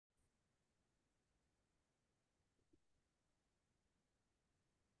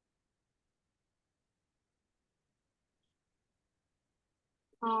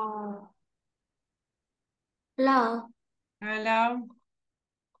Hello. Hello.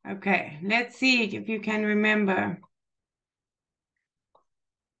 Okay, let's see if you can remember.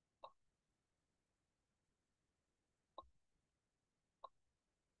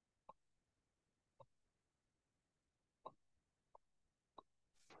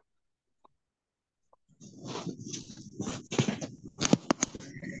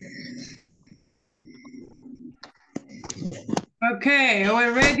 Okay,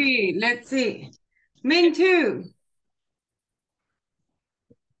 we're ready. Let's see. Minh too.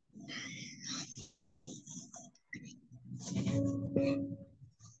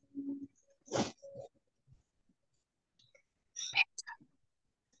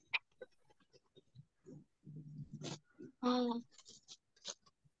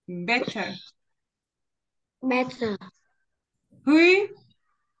 Better. Better. Huy.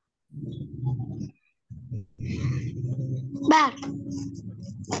 Bad.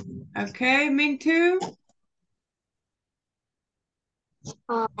 Okay, Minh too.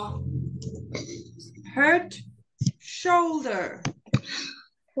 Hurt shoulder.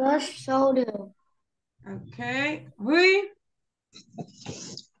 First shoulder. Okay. Huy.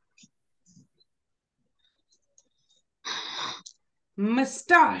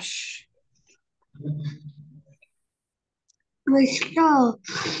 Mustache. Restore.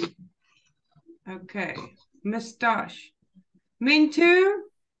 Okay. Mustache. Minh too.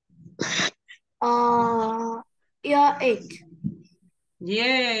 Earache.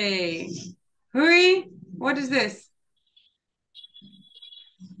 Yay. Huy. What is this?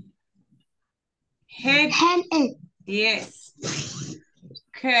 Head. Headache. Yes.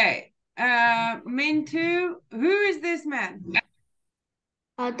 Okay. Minh too. Who is this man?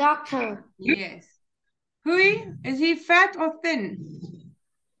 A doctor. Yes. Huy, is he fat or thin?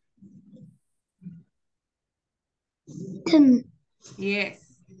 Thin. Yes.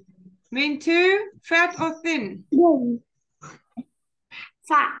 Minh too, fat or thin?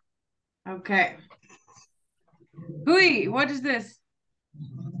 Fat. Okay. Huy, what is this?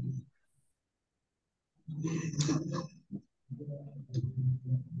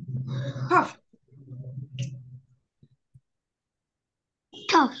 Cough.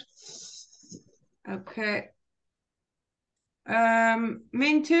 Tough. Okay.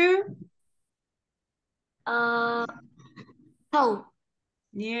 Minh too? Toe.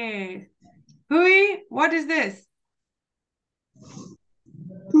 Yes. Huy, what is this?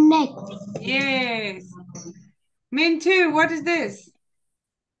 Neck. Yes. Minh too, what is this?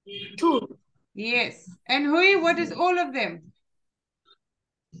 Tooth. Yes. And Huy, what is all of them?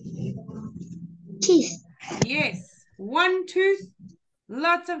 Teeth. Yes. One tooth,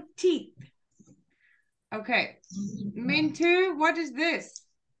 lots of teeth. Okay. Minh too, what is this?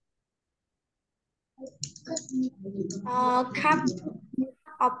 Cup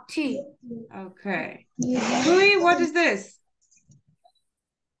of tea. Okay. Huy, what is this?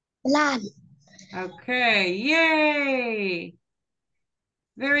 Land. Okay, yay.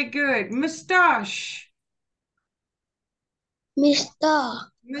 Very good. Mustache. Mr.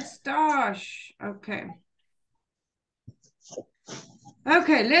 Mustache. Okay.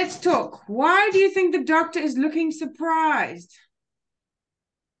 Okay, let's talk. Why do you think the doctor is looking surprised?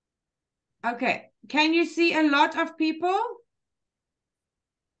 Okay, can you see a lot of people?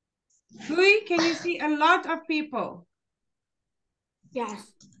 Hui, can you see a lot of people?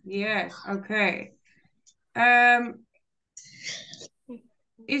 Yes. Yes, okay.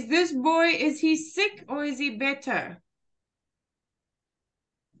 Is this boy, is he sick or is he better?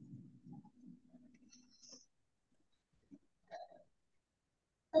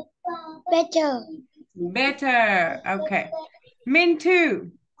 Better. Better, okay. Minh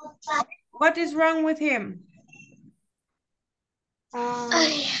too. What is wrong with him?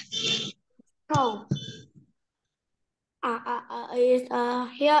 Toe. Is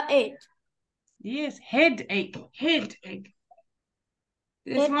headache. Yes, headache, headache.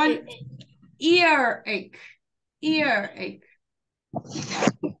 This one, Headache. earache, earache.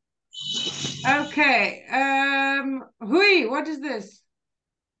 Okay, Hui, what is this?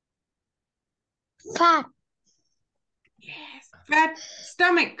 Fat. Yes, fat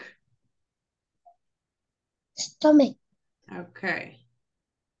stomach. Stomach. Okay.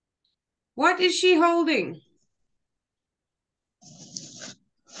 What is she holding?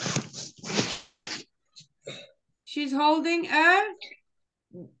 She's holding a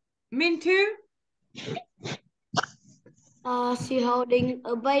Mintu? She holding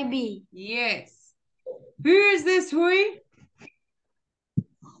a baby. Yes. Who is this, Hui?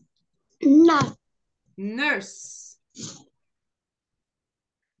 Nurse. Nurse.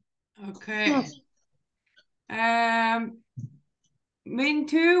 Okay. Nurse.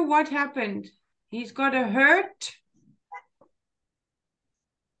 Mintu, what happened? He's got a hurt.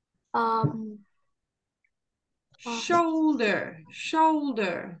 Shoulder.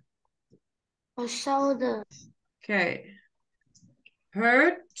 A shoulder. Okay.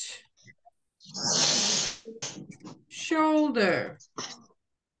 Hurt. Shoulder.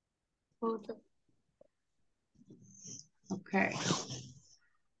 Okay.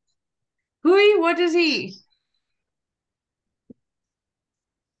 Huy, what is he?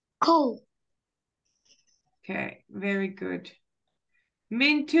 Cold. Okay, very good.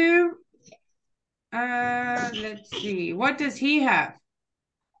 Mintu, let's see. What does he have?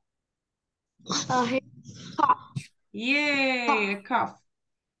 His cough. Yay, a cuff.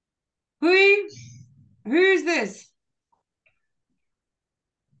 Huy, who's this?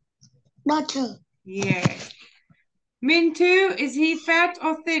 Daughter. Yeah. Mintu, is he fat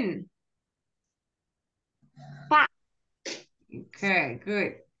or thin? Fat. Okay,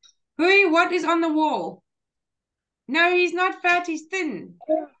 good. Huy, what is on the wall? No, he's not fat, he's thin.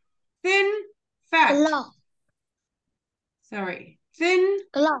 Thin, fat. Clock. Sorry. Thin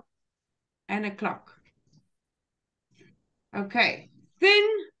Clock. and a clock. Okay. Thin,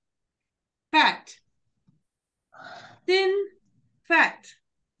 fat. Thin, fat.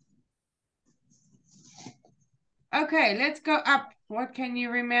 Okay, let's go up. What can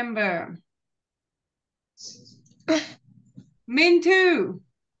you remember? Mintu.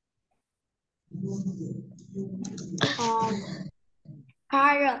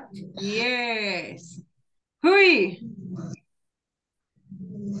 Parrot. Yes. Huy.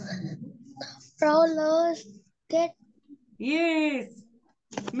 Roller skate. Yes.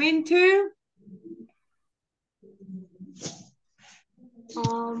 Mintu.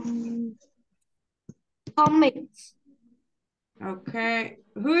 Comics. Okay.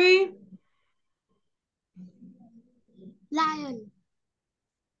 Huy. Lion.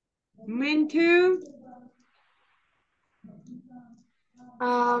 Mintu.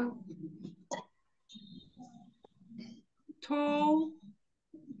 Tall.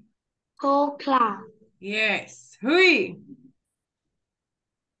 Whole cloud. Yes. Huy.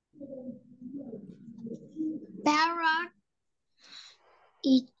 Parrot.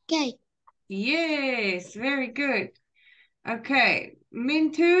 Eat cake. Yes. Very good. Okay.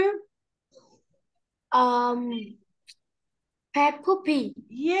 Mintu. Pet puppy.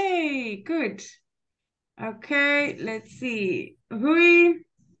 Yay. Good. Okay. Let's see. Huy.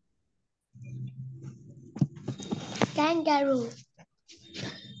 Kangaroo.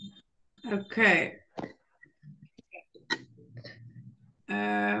 Okay.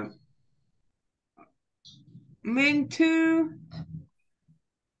 Mintu.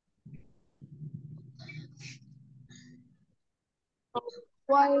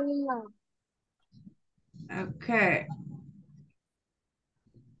 Whale. Okay.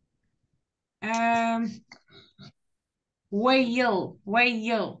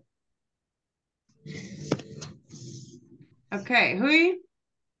 Whale. Okay, Huy.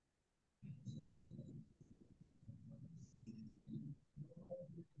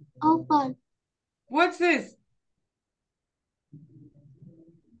 Open. What's this?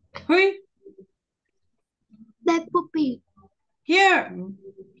 Huy. Pet puppy. Here.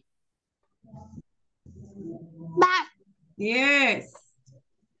 Bat. Yes.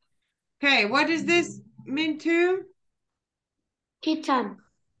 Okay, what is this? Mintu. Kitten.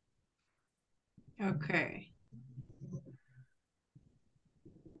 Okay.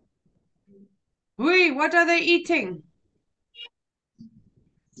 Huy, what are they eating?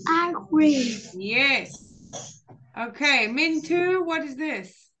 Ice cream. Yes. Okay, Mintu, what is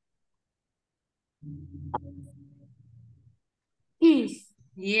this? Geese.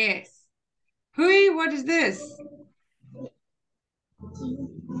 Yes. Huy, what is this?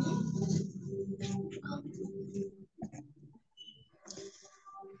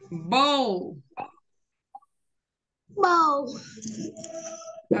 Bowl. Bow.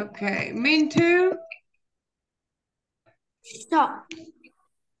 Okay, Mintu. Stop.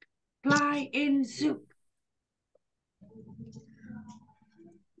 Fly in soup.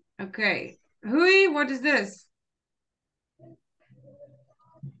 Okay. Huy, what is this?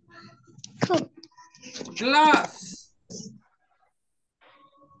 Cook. Glass.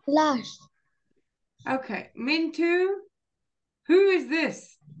 Glass. Okay, Mintu. Who is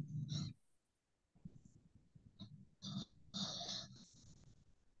this?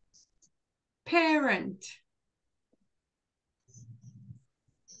 Parent.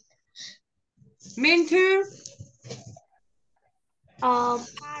 Mintu.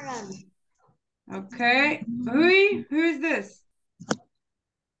 Parent. Okay. Huy, who is this?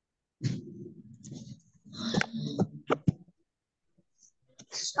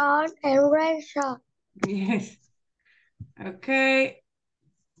 short and red short. Yes. Okay.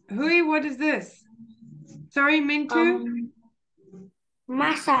 Huy, what is this? Sorry, Mintu?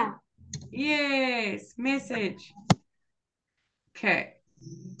 Masa. Yes, message. Okay.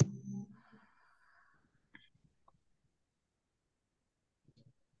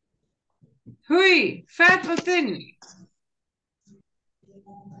 Huy, fat or thin?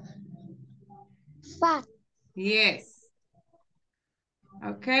 Fat. Yes.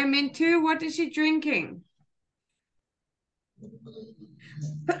 Okay, Mintu, what is she drinking?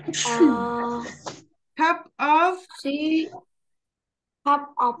 Cup of? Tea.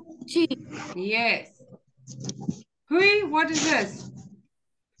 Cup of tea. Yes. Huy, what is this?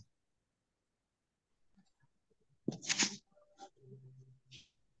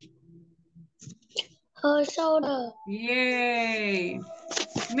 Her shoulder. Yay.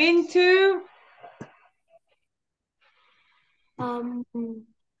 Mintu? Um.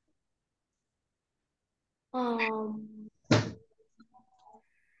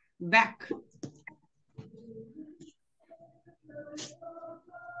 Back.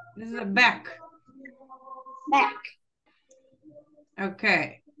 This is a back. Back.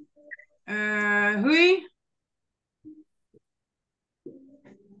 Okay. Huy?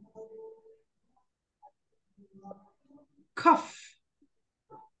 Cough.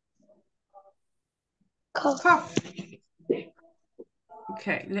 Cough. Cough.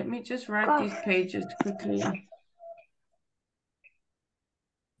 Okay, let me just write these pages quickly.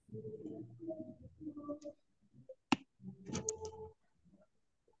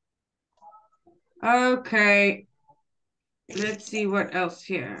 Okay. Let's see what else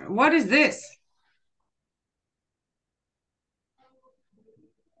here. What is this?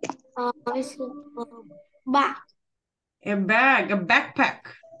 It's a bag. A bag, a backpack.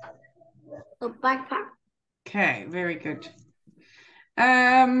 A backpack. Okay, very good.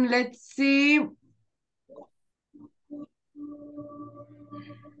 Let's see.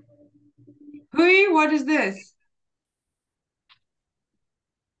 Huy, what is this?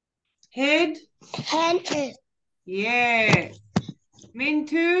 Head? Hand. Yes.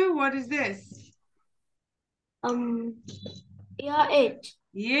 Mintu, what is this? Ear it.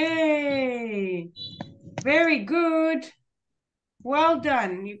 Yay. Very good. Well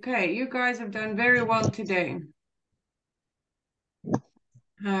done. Okay, you guys have done very well today.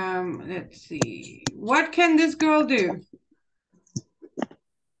 Let's see. What can this girl do?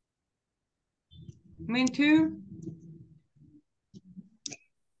 Mintu?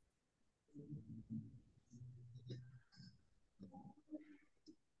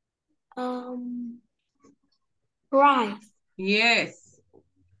 Right. Yes.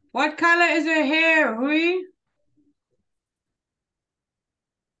 What color is her hair, Huy?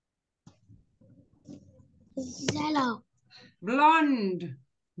 Yellow. Blonde.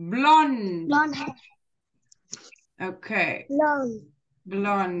 Blonde. Blonde hair. Okay. Blonde.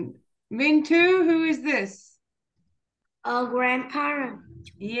 Blonde. Mintu, who is this? A grandparent.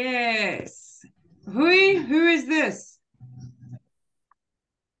 Yes. Huy, who is this?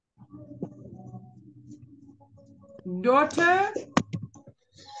 Daughter?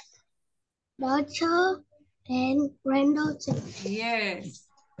 Daughter and granddaughter. Yes.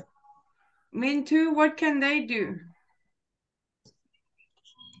 Mintu, what can they do?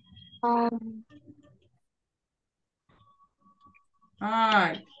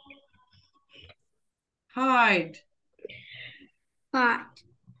 Hide. Hide. Hide.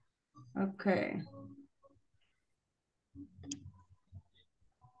 Okay.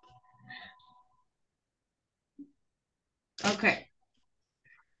 Okay.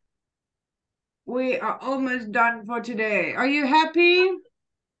 We are almost done for today. Are you happy?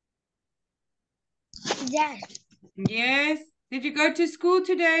 Yes. Yes. Did you go to school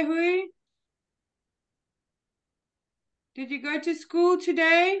today, Huy? Did you go to school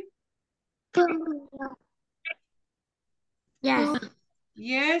today? Yes.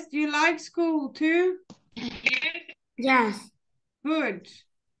 Yes. Do you like school too? Yes. Good.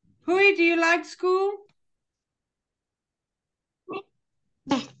 Huy, do you like school?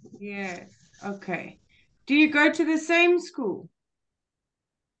 Yes. Yes. Okay. Do you go to the same school?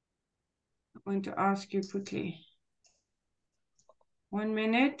 I'm going to ask you quickly. 1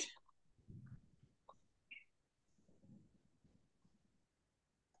 minute.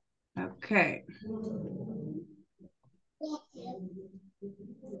 Okay.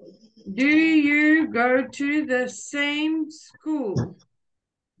 Do you go to the same school?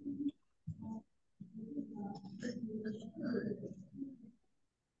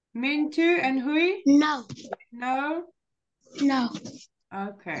 Mintu and Huy? No. No? No.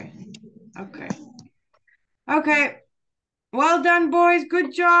 Okay. Okay. Okay. Well done, boys.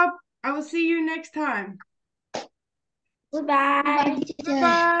 Good job. I will see you next time. Goodbye.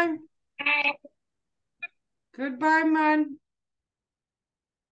 Goodbye. Goodbye, man.